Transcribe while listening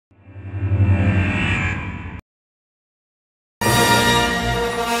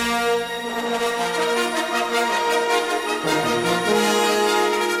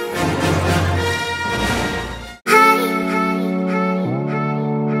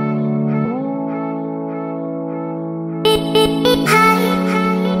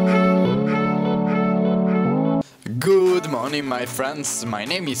morning my friends, my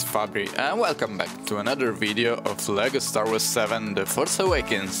name is Fabri and welcome back to another video of LEGO Star Wars 7 The Force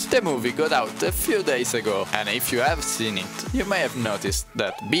Awakens. The movie got out a few days ago and if you have seen it, you may have noticed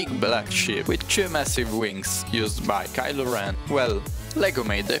that big black ship with two massive wings used by Kylo Ren. Well, LEGO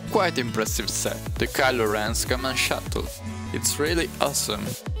made a quite impressive set, the Kylo Ren's command shuttle. It's really awesome,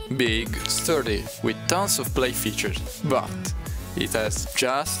 big, sturdy, with tons of play features, but it has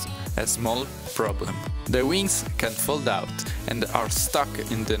just a small problem. The wings can fold out and are stuck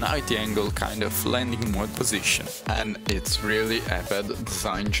in the 90 angle kind of landing mode position. And it's really a bad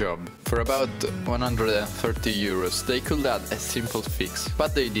design job. For about 130 euros they could add a simple fix,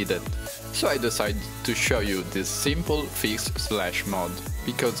 but they didn't. So I decided to show you this simple fix / mod,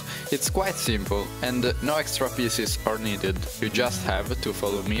 because it's quite simple and no extra pieces are needed. You just have to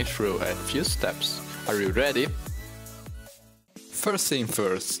follow me through a few steps. Are you ready? First thing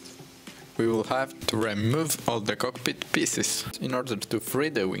first, we will have to remove all the cockpit pieces in order to free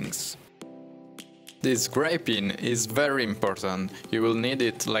the wings. This grey pin is very important, you will need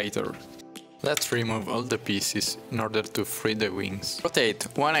it later. Let's remove all the pieces in order to free the wings. Rotate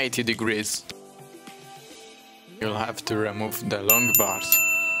 180 degrees. You'll have to remove the long bars.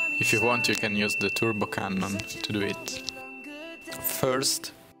 If you want you can use the turbo cannon to do it.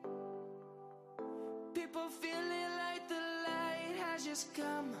 First,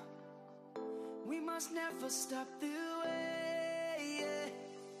 we must never stop the way, yeah.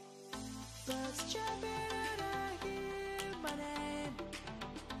 Birds chirping and I hear my name.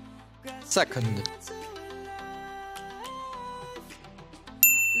 second,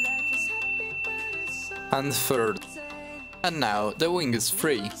 and third. And now the wing is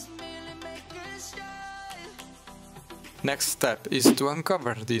free. Next step is to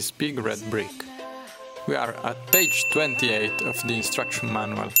uncover this big red brick. We are at page 28 of the instruction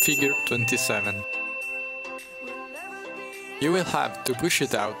manual, figure 27. You will have to push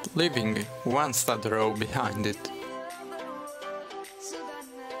it out, leaving one stud row behind it.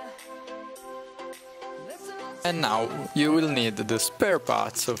 And now you will need the spare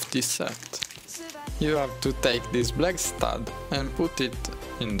parts of this set. You have to take this black stud and put it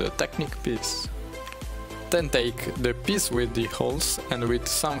in the Technic piece. Then take the piece with the holes and with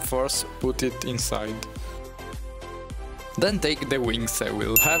some force put it inside. Then take the wings. I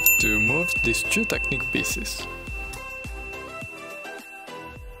will have to move these two Technic pieces.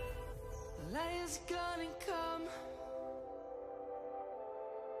 The lion's gonna come.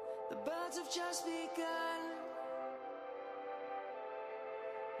 The birds have just begun.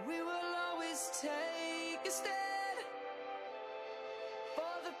 We will always take a stand for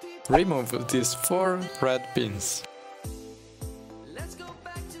the people. Remove these 4 red pins. Let's go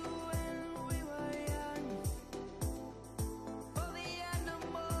back to when we were young. For the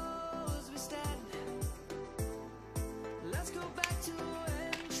animals we stand. Let's go back to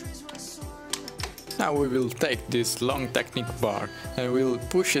when trees were swung. Now we will take this long Technic bar and we'll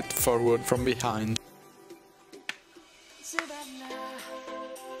push it forward from behind.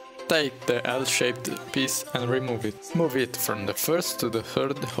 Take the L-shaped piece and remove it. Move it from the first to the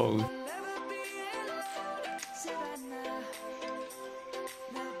third hole.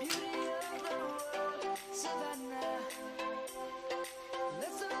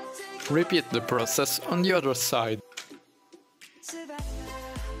 Repeat the process on the other side.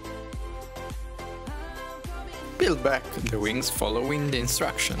 Peel back the wings following the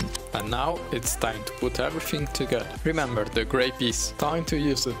instruction. And now it's time to put everything together. Remember the grey piece, time to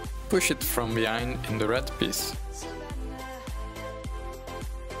use it. Push it from behind in the red piece.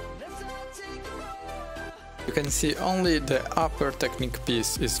 You can see only the upper Technic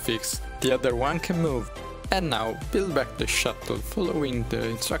piece is fixed, the other one can move. And now build back the shuttle following the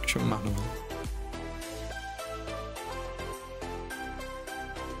instruction manual.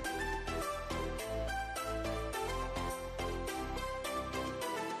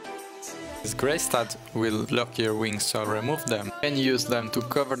 This grey stud will block your wings, so remove them and use them to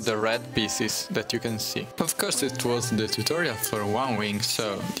cover the red pieces that you can see. Of course it was the tutorial for one wing,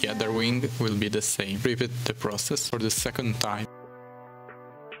 so the other wing will be the same. Repeat the process for the second time.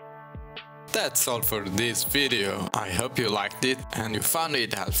 That's all for this video. I hope you liked it and you found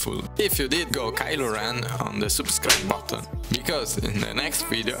it helpful. If you did, go Kylo Ren on the subscribe button, because in the next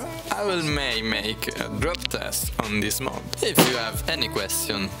video I will make a drop test on this mod. If you have any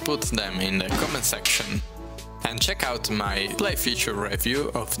question, put them in the comment section. And check out my play feature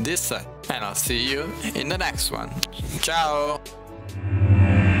review of this set. And I'll see you in the next one. Ciao!